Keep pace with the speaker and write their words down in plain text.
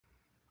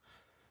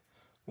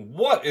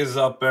What is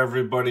up,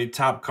 everybody?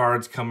 Top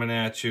Cards coming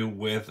at you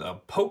with a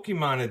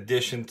Pokemon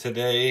edition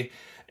today,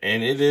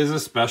 and it is a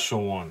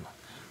special one.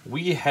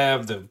 We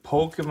have the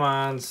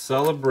Pokemon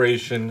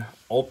Celebration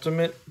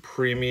Ultimate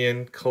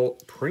Premium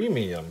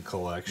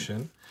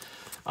Collection.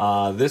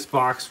 This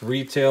box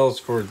retails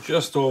for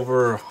just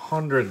over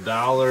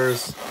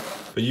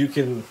 $100, but you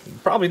can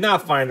probably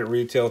not find it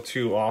retail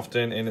too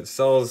often, and it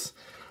sells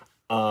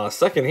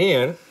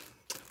secondhand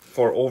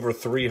for over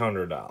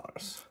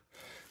 $300.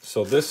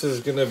 So this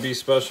is going to be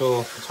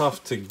special,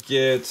 tough to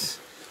get,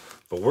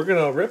 but we're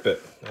going to rip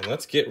it, and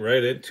let's get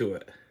right into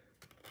it.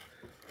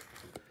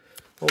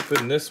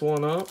 Open this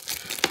one up.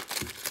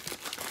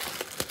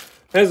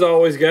 As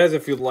always, guys,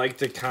 if you like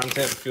the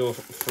content, feel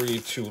free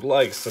to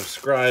like,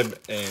 subscribe,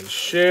 and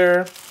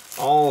share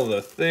all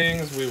the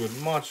things. We would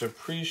much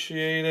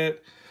appreciate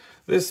it.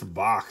 This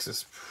box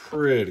is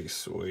pretty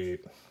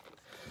sweet.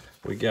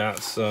 We got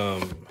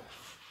some,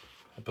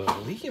 I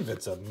believe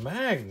it's a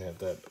magnet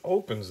that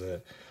opens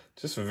it.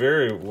 Just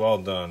very well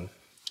done.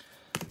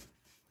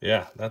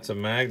 Yeah, that's a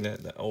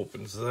magnet that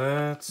opens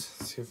that.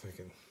 Let's see if I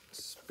can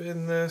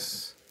spin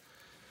this.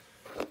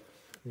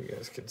 You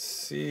guys can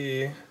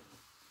see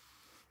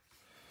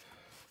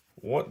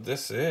what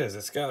this is.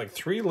 It's got like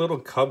 3 little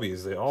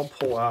cubbies. They all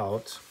pull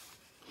out.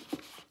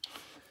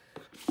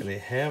 And they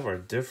have our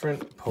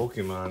different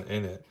Pokemon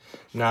in it.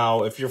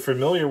 Now, if you're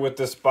familiar with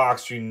this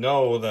box, you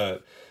know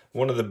that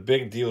one of the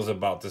big deals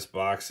about this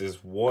box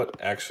is what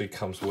actually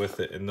comes with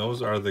it. And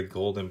those are the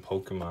golden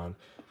Pokemon,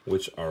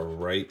 which are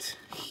right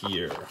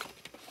here.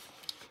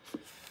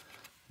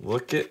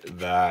 Look at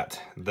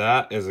that.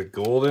 That is a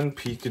golden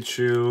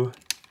Pikachu.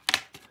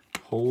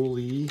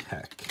 Holy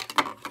heck.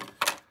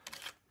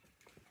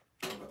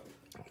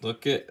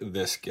 Look at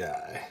this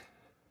guy.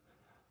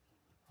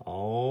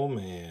 Oh,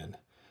 man.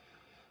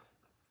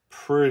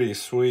 Pretty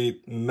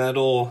sweet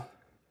metal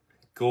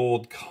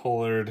gold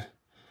colored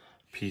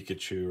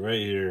Pikachu right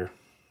here.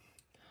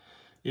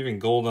 Even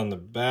gold on the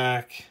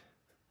back.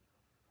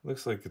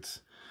 Looks like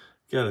it's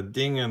got a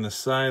ding on the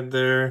side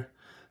there.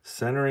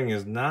 Centering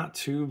is not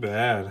too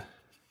bad.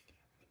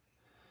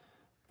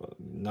 But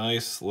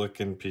nice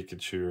looking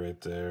Pikachu right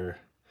there.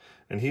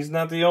 And he's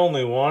not the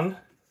only one.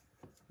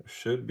 There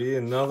should be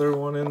another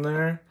one in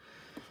there.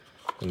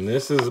 And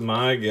this is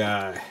my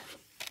guy.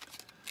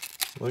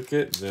 Look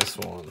at this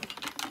one.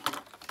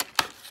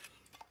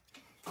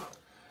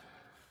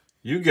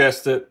 You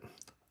guessed it.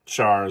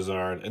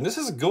 Charizard. And this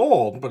is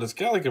gold, but it's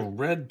got like a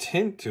red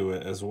tint to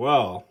it as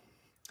well.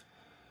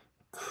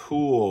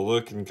 Cool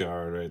looking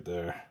card right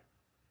there.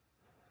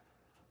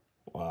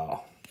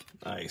 Wow.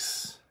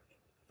 Nice.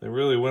 They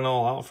really went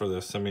all out for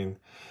this. I mean,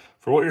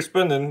 for what you're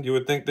spending, you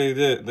would think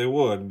they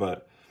would,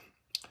 but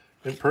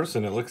in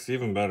person it looks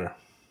even better.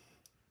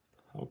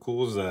 How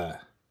cool is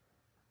that?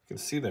 You can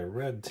see that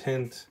red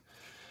tint.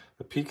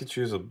 The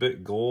Pikachu is a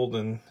bit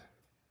golden.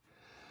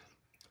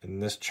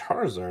 And this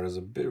Charizard is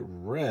a bit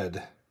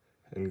red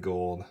and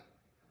gold.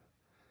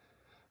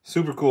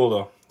 Super cool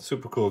though.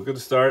 Super cool. Good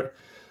start.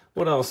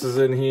 What else is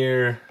in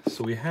here?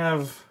 So we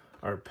have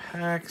our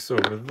packs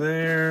over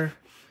there.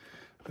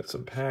 Got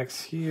some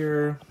packs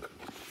here.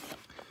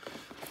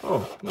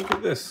 Oh, look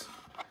at this.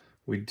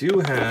 We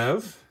do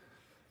have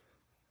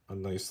a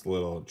nice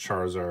little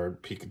Charizard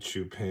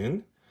Pikachu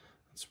pin.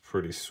 That's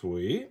pretty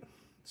sweet.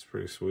 It's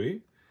pretty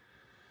sweet.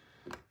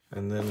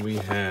 And then we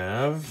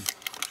have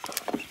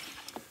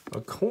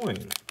a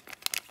coin.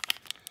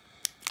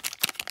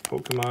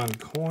 Pokemon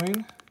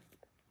coin.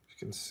 You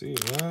can see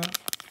that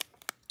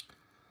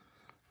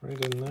right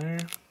in there.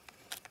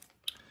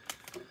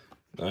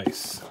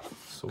 Nice.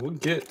 So we'll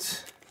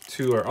get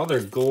to our other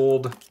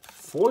gold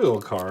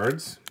foil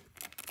cards.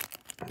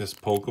 This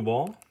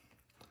Pokeball.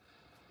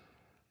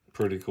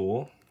 Pretty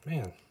cool.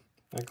 Man,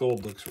 that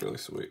gold looks really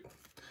sweet.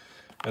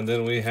 And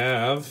then we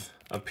have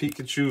a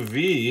Pikachu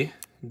V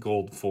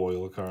gold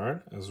foil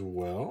card as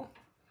well.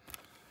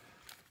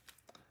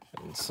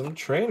 And some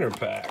trainer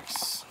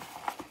packs.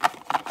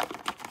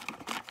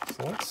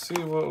 So let's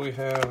see what we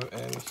have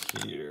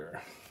in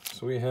here.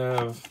 So we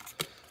have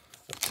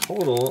a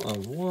total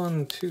of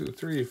 1, 2,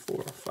 3,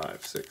 4,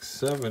 5, 6,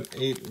 7,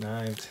 8,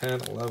 9,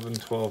 10, 11,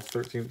 12,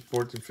 13,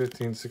 14,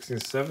 15, 16,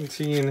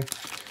 17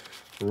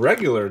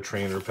 regular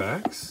trainer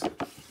packs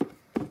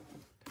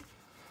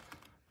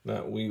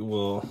that we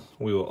will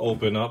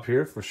open up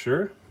here for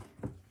sure.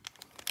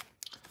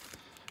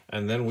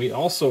 And then we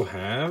also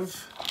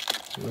have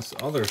on this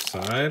other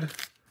side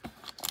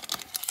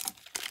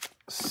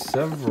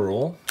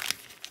several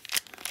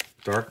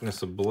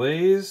Darkness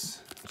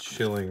Ablaze,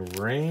 Chilling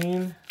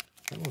Rain.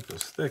 I don't know if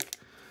it's thick.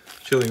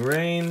 Chilling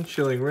Rain,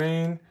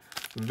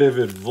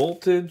 Vivid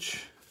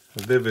Voltage,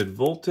 Vivid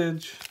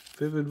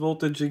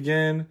Voltage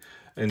again,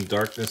 and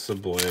Darkness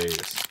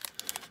Ablaze.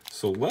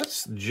 So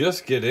let's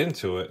just get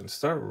into it and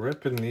start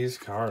ripping these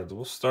cards.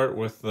 We'll start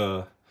with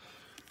the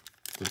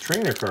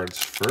trainer cards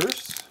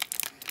first.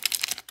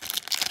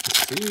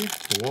 See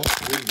what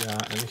we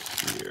got in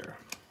here.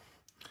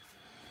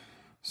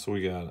 So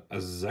we got a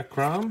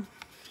Zekrom.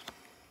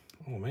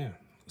 Oh man,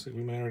 looks like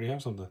we might already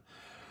have something.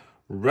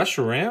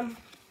 Reshiram,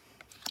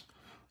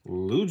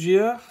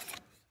 Lugia,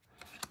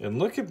 and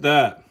look at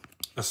that.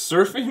 A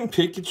Surfing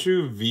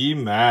Pikachu V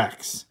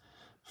Max.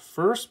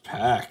 First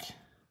pack.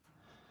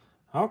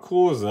 How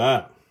cool is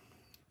that?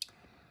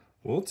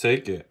 We'll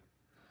take it.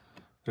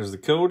 There's the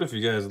code if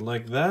you guys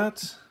like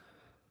that.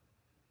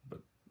 But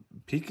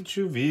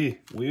Pikachu V,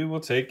 we will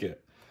take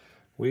it.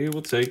 We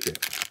will take it.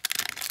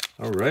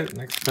 All right,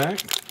 next pack.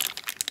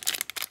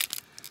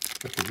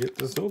 Have to get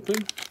this open.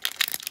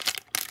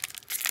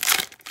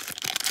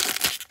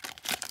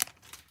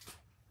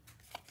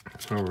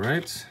 All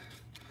right.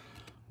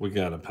 We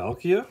got a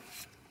Palkia.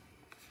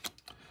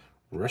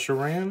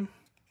 Reshiram.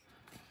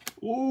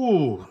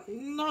 Ooh,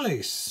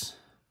 nice.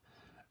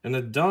 And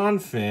a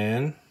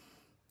Donphan.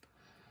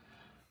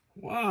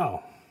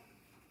 Wow.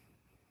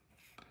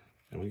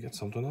 And we got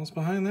something else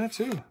behind that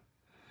too.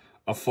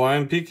 A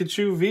Flying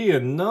Pikachu V,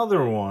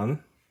 another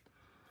one.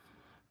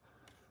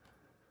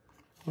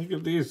 Look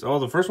at these. Oh,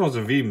 the first one's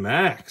a V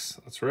Max.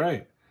 That's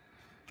right.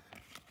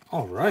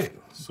 All right.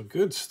 So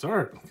good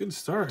start. Good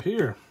start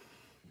here.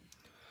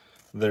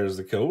 There's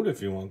the code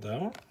if you want that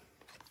one.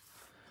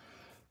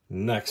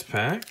 Next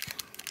pack.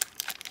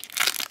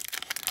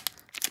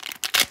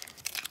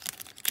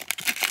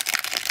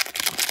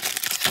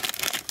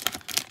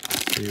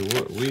 See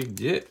what we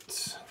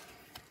get.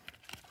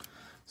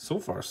 So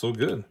far, so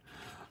good.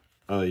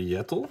 A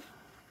Yetl,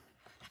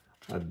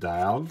 a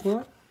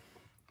Dialga,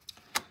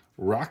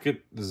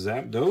 Rocket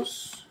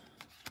Zapdos,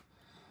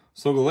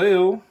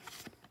 Solgaleo,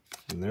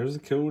 and there's the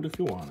code if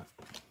you want it.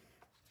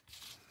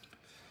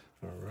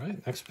 All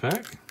right, next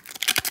pack.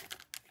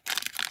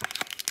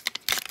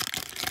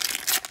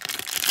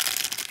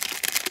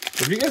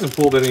 If you guys have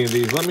pulled any of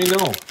these, let me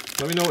know.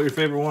 Let me know what your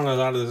favorite one is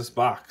out of this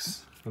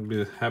box. I'd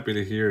be happy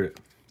to hear it.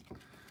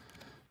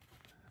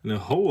 And a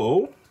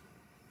Ho-Oh,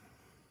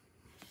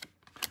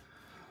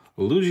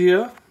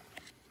 Lugia,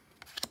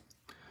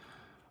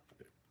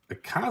 a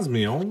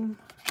Cosmion,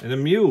 and a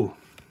Mew.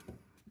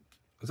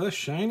 Is that a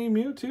shiny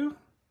Mew too?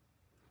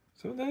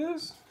 Is that what that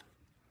is?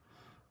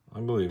 I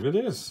believe it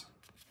is.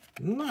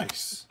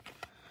 Nice.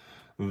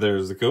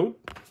 There's the code.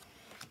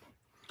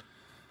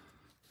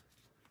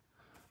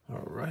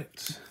 All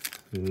right.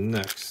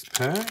 Next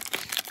pack.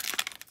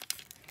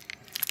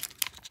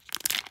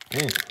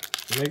 Man,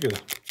 make it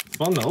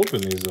fun to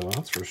open these though,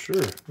 that's for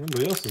sure.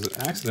 Everybody else is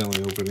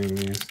accidentally opening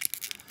these.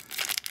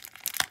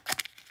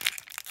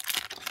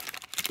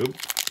 Good.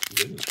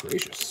 Goodness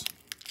gracious.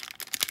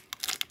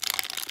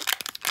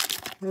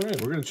 All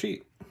right, we're gonna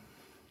cheat.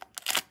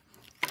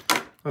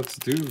 Let's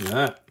do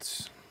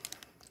that.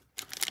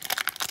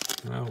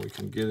 Now we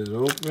can get it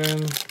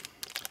open.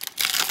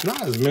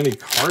 Not as many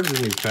cards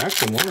in these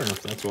packs. I'm wondering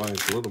if that's why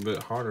it's a little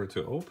bit harder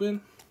to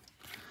open.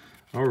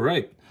 All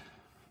right.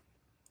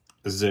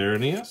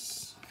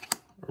 Xerneas,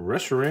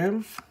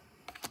 Reshiram,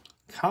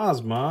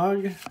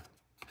 Cosmog,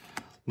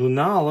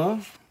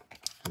 Lunala,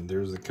 and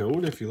there's the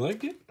code if you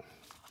like it.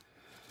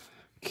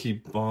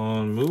 Keep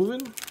on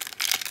moving.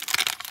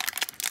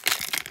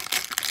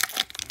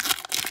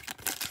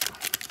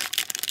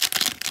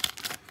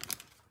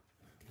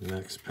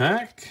 Next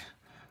pack,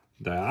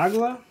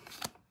 Dialga,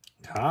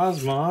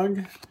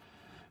 Cosmog,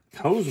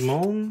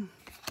 Cosmon,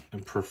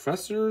 and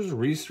Professor's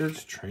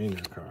Research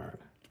Trainer card.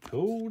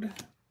 Code.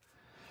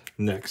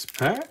 Next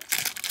pack.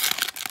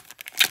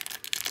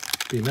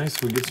 Be nice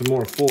if we get some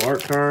more full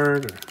art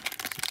card or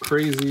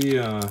crazy.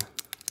 I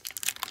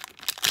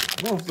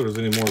don't know if there's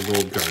any more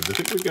gold cards. I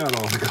think we got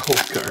all the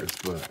gold cards,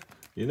 but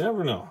you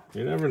never know.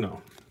 You never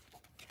know.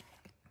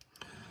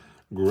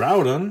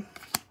 Groudon,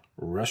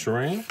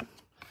 Reshiram.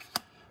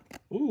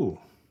 Ooh,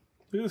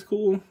 look at this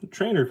cool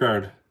trainer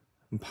card.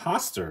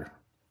 Imposter,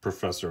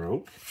 Professor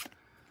Oak.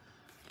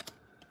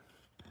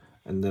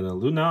 And then a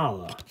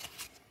Lunala.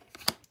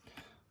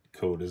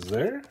 Code is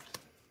there.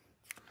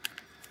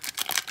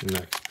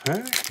 Next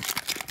pack.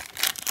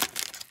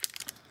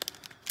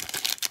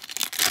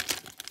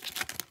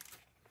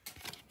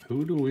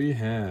 Who do we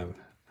have?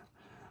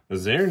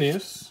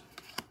 Xerneas,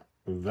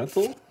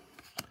 Yveltal,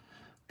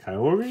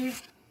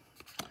 Kyogre,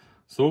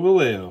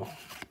 Solgaleo.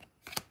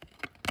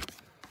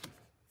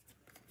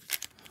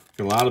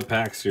 A lot of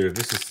packs here.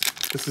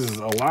 This is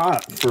a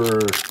lot for,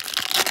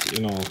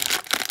 you know,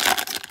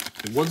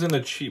 it wasn't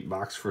a cheap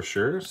box for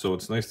sure, so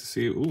it's nice to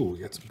see. Ooh, we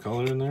got some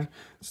color in there.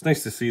 It's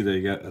nice to see they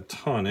got a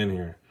ton in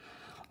here.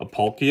 A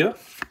Palkia,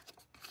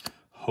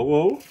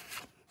 Ho-Oh.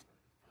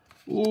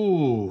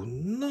 Ooh,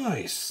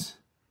 nice.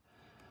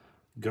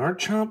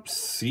 Garchomp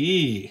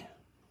C.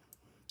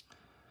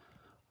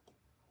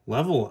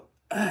 Level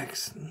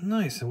X.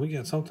 Nice. And we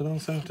got something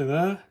else after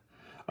that.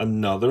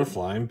 Another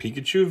Flying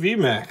Pikachu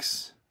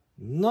VMAX.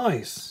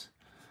 Nice.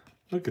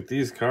 Look at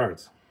these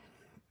cards.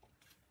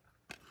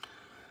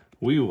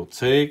 We will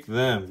take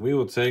them. We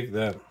will take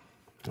them.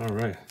 All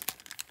right.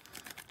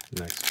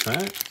 Next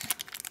pack.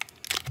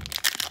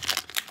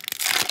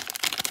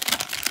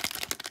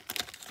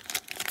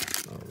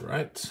 All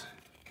right.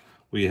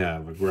 We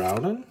have a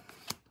Groudon,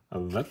 a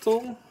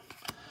Yveltal,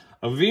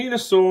 a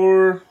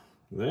Venusaur.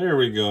 There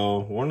we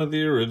go. One of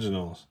the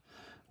originals.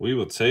 We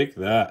will take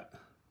that.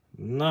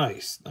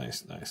 Nice,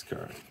 nice, nice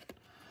card.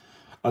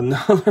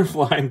 Another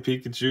Flying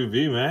Pikachu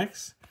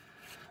VMAX.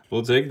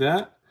 We'll take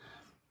that.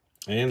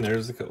 And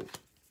there's the code.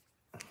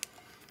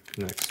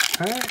 Next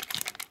pack.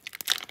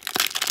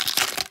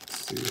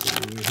 Let's see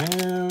what we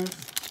have.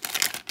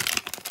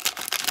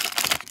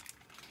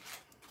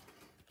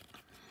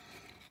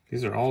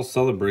 These are all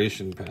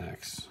celebration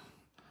packs.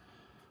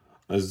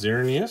 A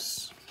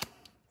Xerneas,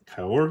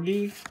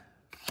 Kyogre,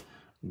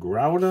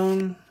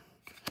 Groudon,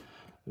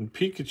 and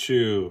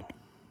Pikachu.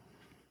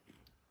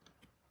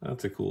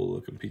 That's a cool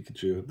looking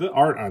Pikachu. The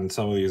art on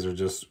some of these are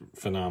just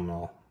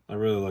phenomenal. I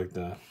really like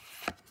that.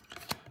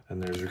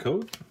 And there's your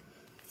code.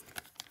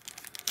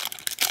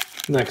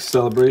 Next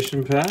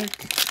celebration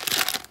pack.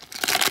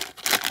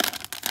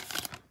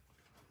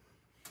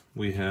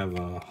 We have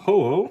a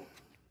Ho-Oh,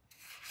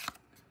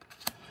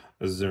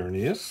 a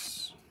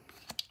Xerneas,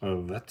 a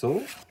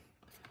Vettel,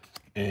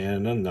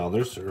 and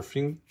another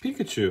surfing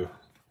Pikachu.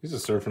 He's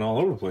just surfing all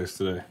over the place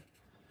today.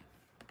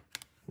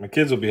 My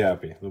kids will be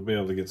happy. They'll be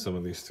able to get some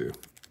of these too.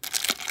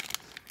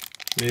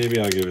 Maybe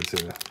I'll give it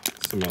to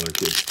some other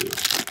kids too.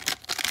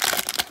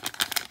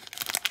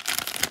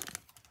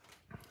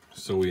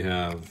 So we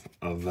have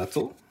a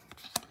Vettel,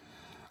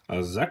 a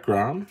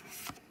Zekrom,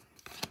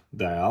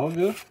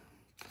 Dialga,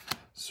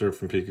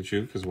 surfing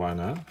Pikachu, because why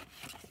not?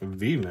 A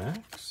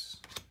VMAX.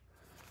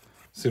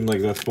 Seemed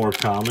like that's more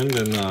common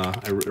than I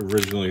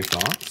originally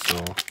thought, so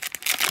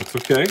that's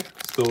okay.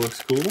 Still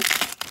looks cool.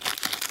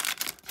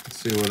 Let's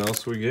see what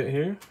else we get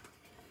here.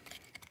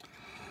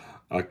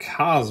 A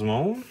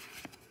Cosmo,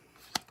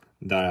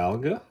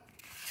 Dialga,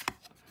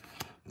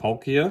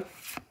 Palkia,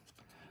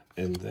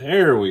 and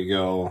there we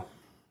go.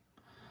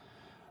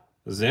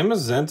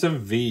 Zamazenta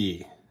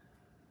V.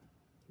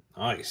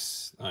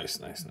 Nice, nice,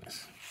 nice,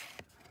 nice.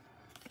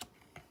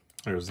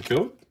 There's the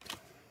code.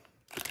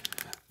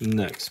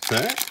 Next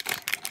pack.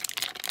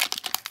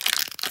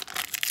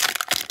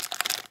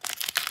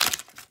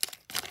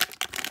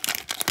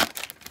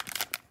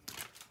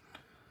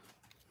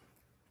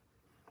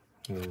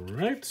 All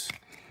right,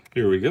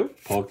 here we go.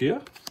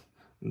 Palkia,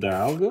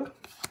 Dialga,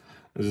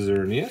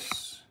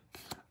 Xerneas,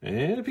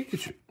 and a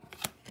Pikachu.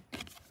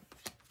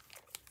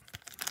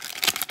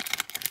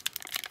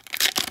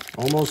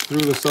 Almost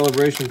through the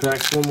celebration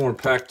packs. One more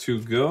pack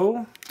to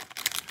go,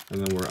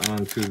 and then we're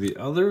on to the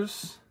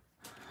others.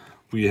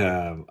 We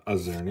have a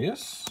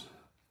Xerneas,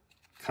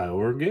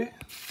 Kyogre,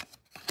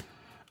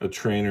 a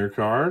trainer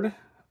card.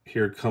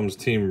 Here comes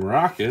Team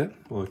Rocket.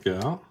 Look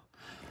out.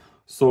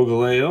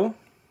 Solgaleo.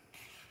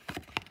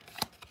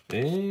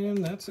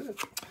 And that's it.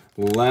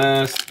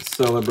 Last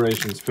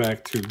celebrations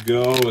pack to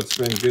go. It's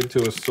been good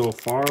to us so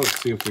far.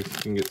 Let's see if we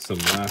can get some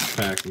last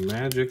pack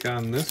magic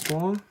on this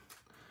one.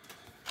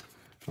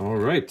 All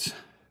right.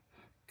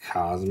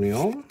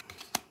 Cosmeo.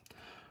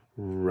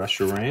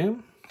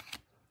 Reshiram.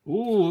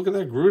 Ooh, look at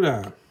that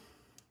Groudon.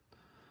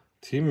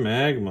 Team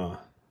Magma.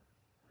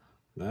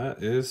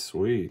 That is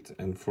sweet.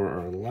 And for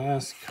our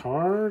last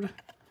card,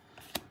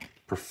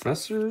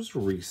 Professor's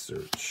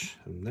Research.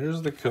 And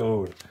there's the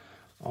code.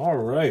 All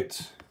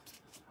right.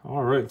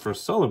 All right, for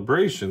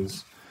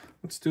celebrations,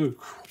 let's do a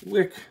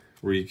quick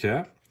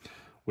recap.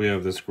 We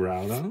have this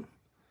Groudon,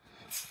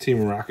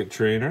 Team Rocket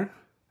Trainer,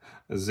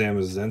 a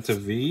Zamazenta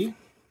V,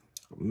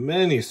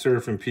 many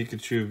Surfing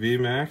Pikachu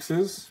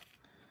VMAXs,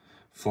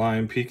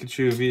 Flying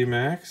Pikachu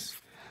VMAX,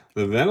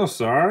 the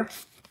Venusaur,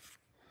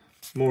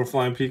 more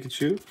Flying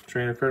Pikachu,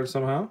 trainer card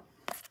somehow,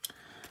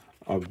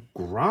 a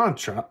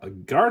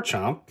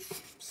Garchomp,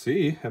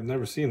 see, I've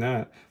never seen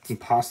that,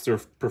 Imposter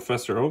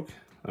Professor Oak,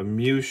 a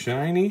Mew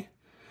Shiny,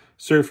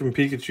 Surfing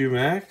Pikachu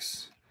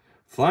Max,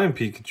 Flying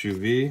Pikachu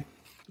V,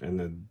 and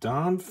the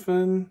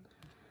Donphin.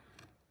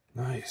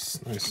 Nice,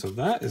 nice. So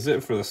that is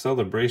it for the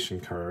celebration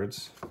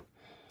cards.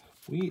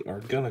 We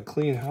are going to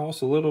clean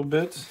house a little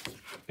bit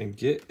and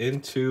get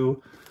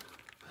into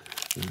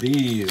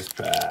these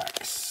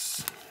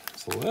packs.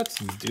 So let's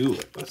do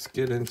it. Let's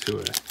get into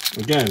it.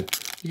 Again,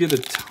 you get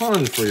a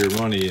ton for your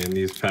money in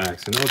these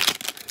packs. I know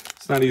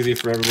it's not easy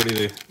for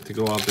everybody to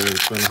go out there and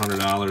spend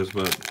 $100,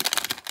 but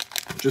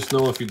just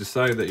know if you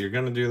decide that you're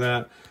going to do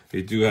that,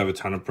 you do have a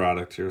ton of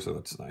product here, so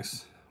that's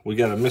nice. We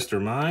got a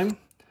Mr. Mime,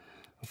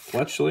 a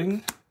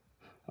Fletchling,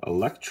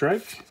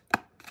 Electrike,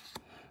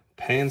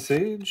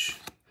 Pansage,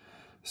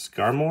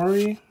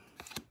 Skarmory,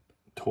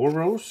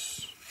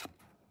 Tauros,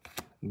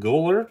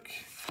 Golurk,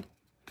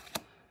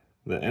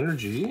 the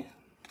Energy,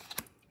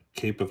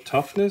 Cape of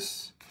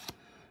Toughness,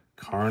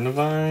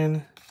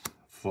 Carnivine,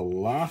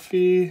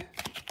 Falafi,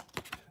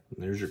 and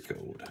there's your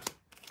code.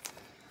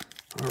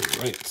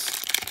 All right.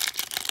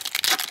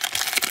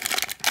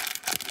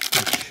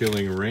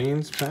 Chilling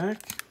Reigns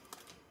pack.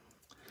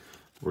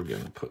 We're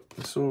going to put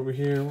this over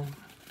here.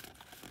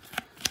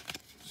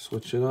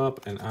 Switch it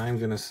up, and I'm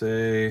going to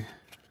say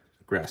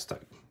Grass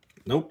type.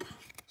 Nope.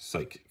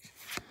 Psychic.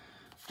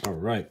 All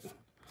right.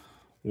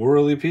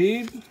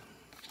 Whirlipede,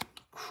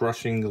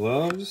 Crushing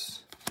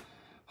Gloves,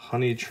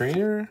 Honey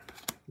Trainer,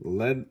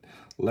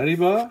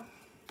 Lediba,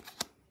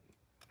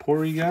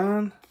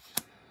 Porygon,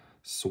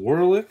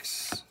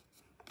 Swirlix,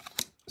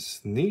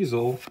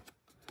 Sneasel,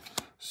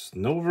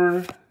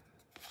 Snover,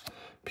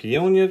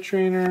 Peonia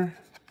Trainer,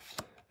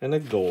 and a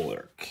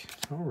Golurk.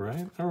 All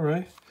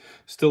right.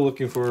 Still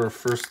looking for our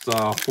first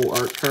full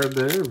art card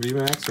there.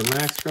 VMAX or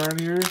Max card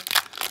here.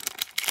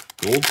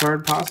 Gold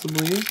card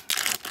possibly.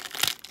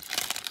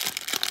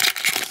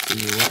 Let's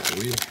see what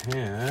we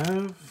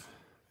have.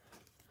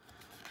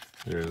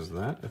 There's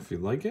that, if you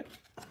like it.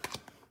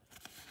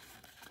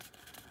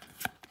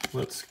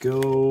 Let's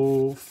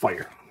go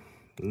fire.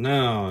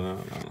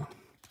 No.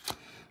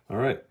 All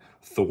right,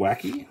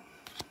 Thwackey,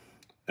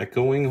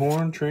 Echoing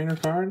Horn Trainer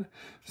card,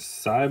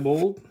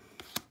 Cybold,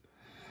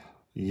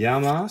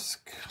 Yamask,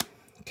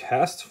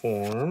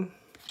 Castform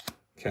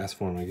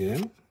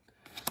again,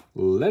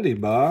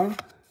 Leddyba,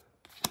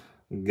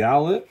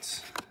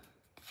 Gallet,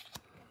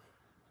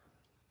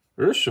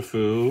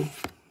 Urshifu,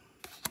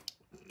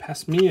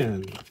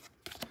 Passmian.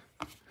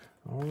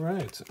 All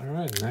right,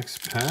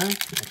 next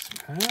pack.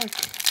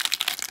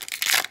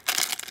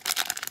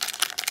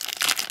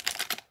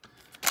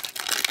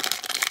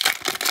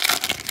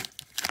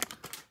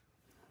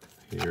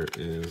 Here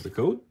is the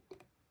code.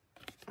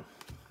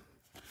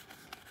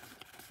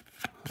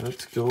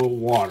 Let's go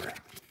water.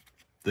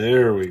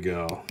 There we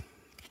go.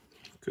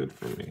 Good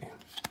for me.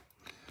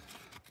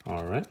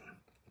 All right.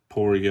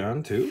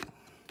 Porygon 2.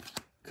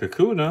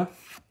 Kakuna.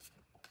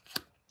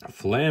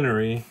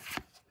 Flannery.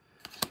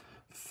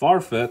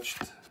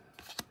 Farfetch'd.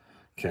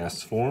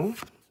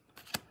 Castform.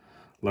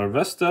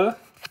 Larvesta.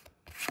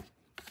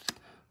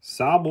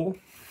 Sobble.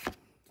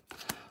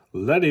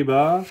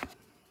 Leddyba.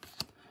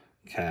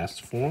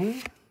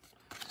 Castform.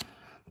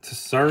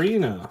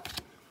 Tsarina.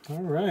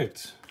 All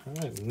right,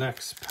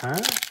 next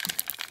pack.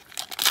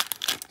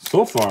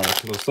 So far,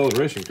 those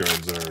celebration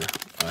cards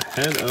are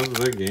ahead of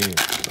the game.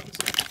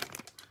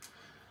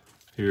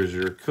 Here's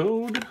your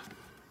code.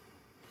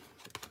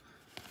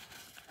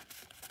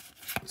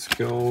 Let's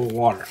go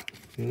water.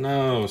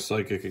 No,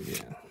 Psychic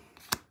again.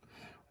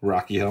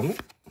 Rocky Helmet.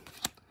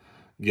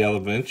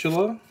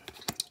 Galvantula.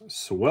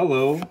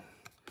 Swellow.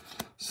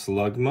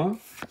 Slugma.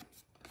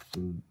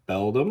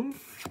 Beldum.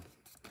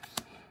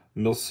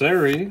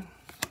 Milcery.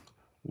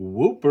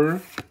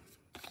 Wooper.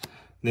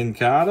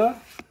 Nincada.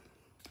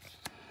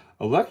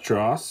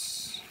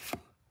 Electros.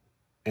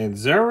 And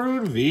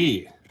Zarude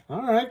V.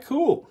 All right,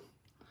 cool.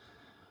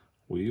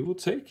 We will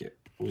take it.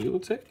 All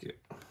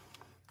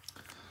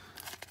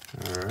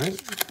right.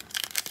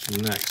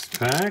 Next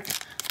pack.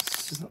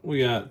 We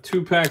got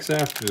 2 packs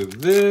after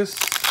this.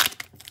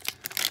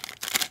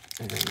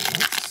 And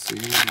let's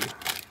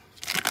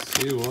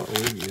see what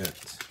we get.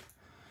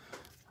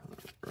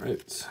 All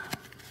right.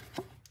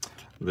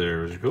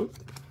 There's your code.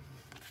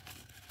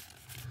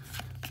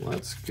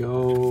 Let's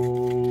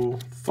go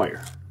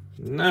fire.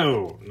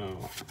 No.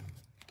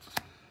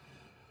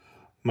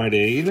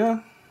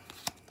 Mideina,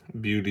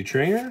 Beauty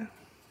Trainer,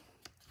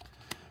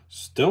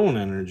 Stone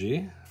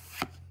Energy,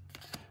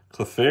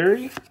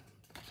 Clefairy,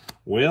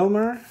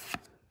 Wailmer,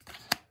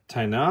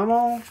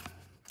 Tynamo,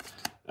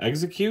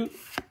 Execute,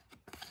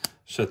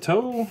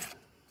 Chateau,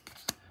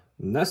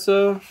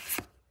 Nessa,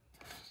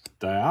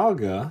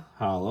 Dialga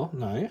Hollow.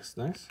 Nice.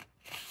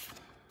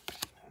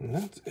 And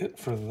that's it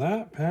for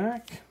that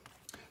pack.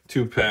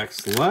 2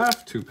 packs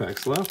left.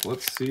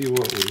 Let's see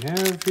what we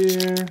have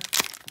here.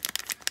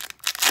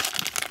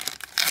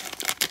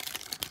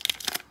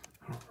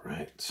 All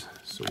right.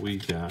 So we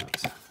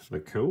got the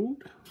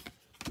code.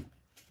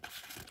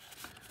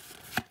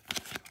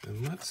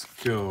 And let's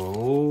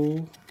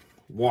go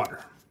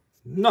water.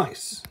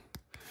 Nice.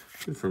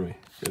 Good for me.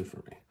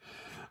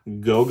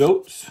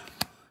 Go-Goats.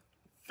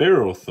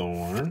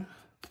 Ferrothorn.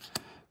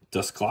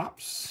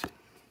 Dusclops.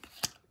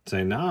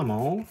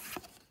 Dynamo.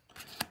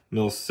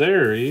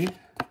 Milcery.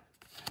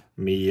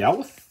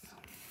 Meowth.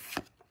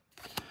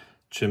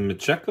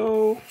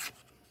 Chimicheko.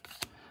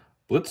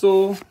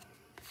 Blitzel.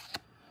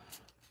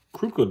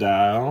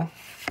 Crocodile.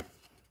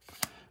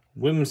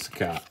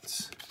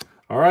 Whimsicott.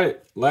 All right,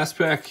 last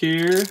pack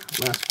here.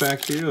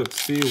 Let's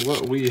see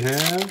what we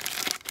have.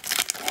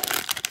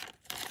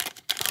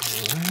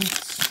 All right.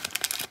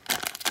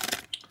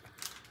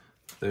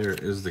 There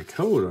is the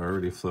code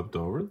already flipped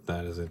over.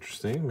 That is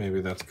interesting.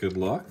 Maybe that's good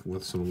luck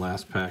with some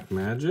last pack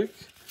magic.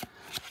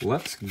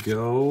 Let's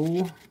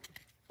go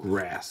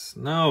grass.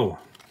 No,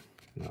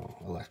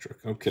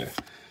 electric. Okay.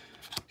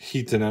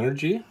 Heat and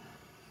Energy.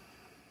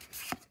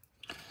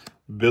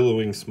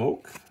 Billowing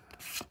Smoke.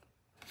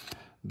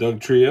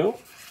 Dugtrio.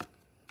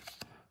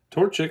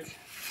 Torchic.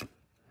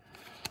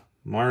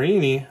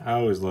 Marini. I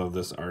always love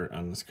this art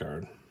on this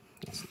card.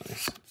 That's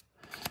nice.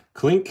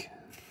 Clink.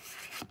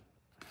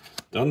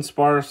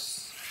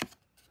 Dunsparce.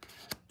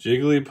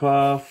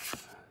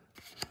 Jigglypuff.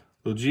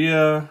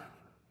 Lugia.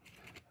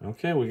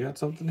 Okay, we got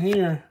something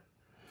here.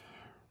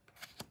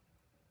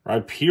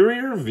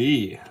 Rhyperior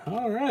V.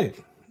 All right.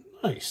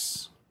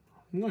 Nice.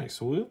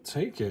 We'll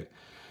take it.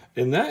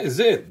 And that is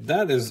it.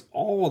 That is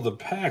all of the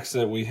packs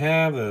that we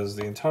have. That is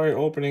the entire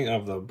opening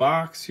of the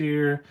box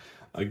here.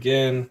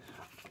 Again,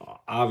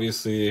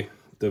 obviously,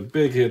 the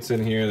big hits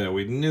in here that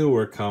we knew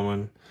were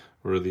coming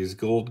were these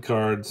gold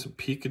cards,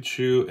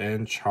 Pikachu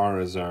and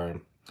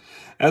Charizard.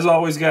 As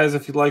always, guys,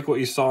 if you like what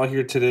you saw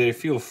here today,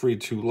 feel free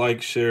to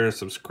like, share,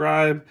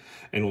 subscribe,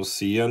 and we'll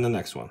see you on the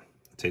next one.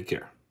 Take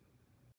care.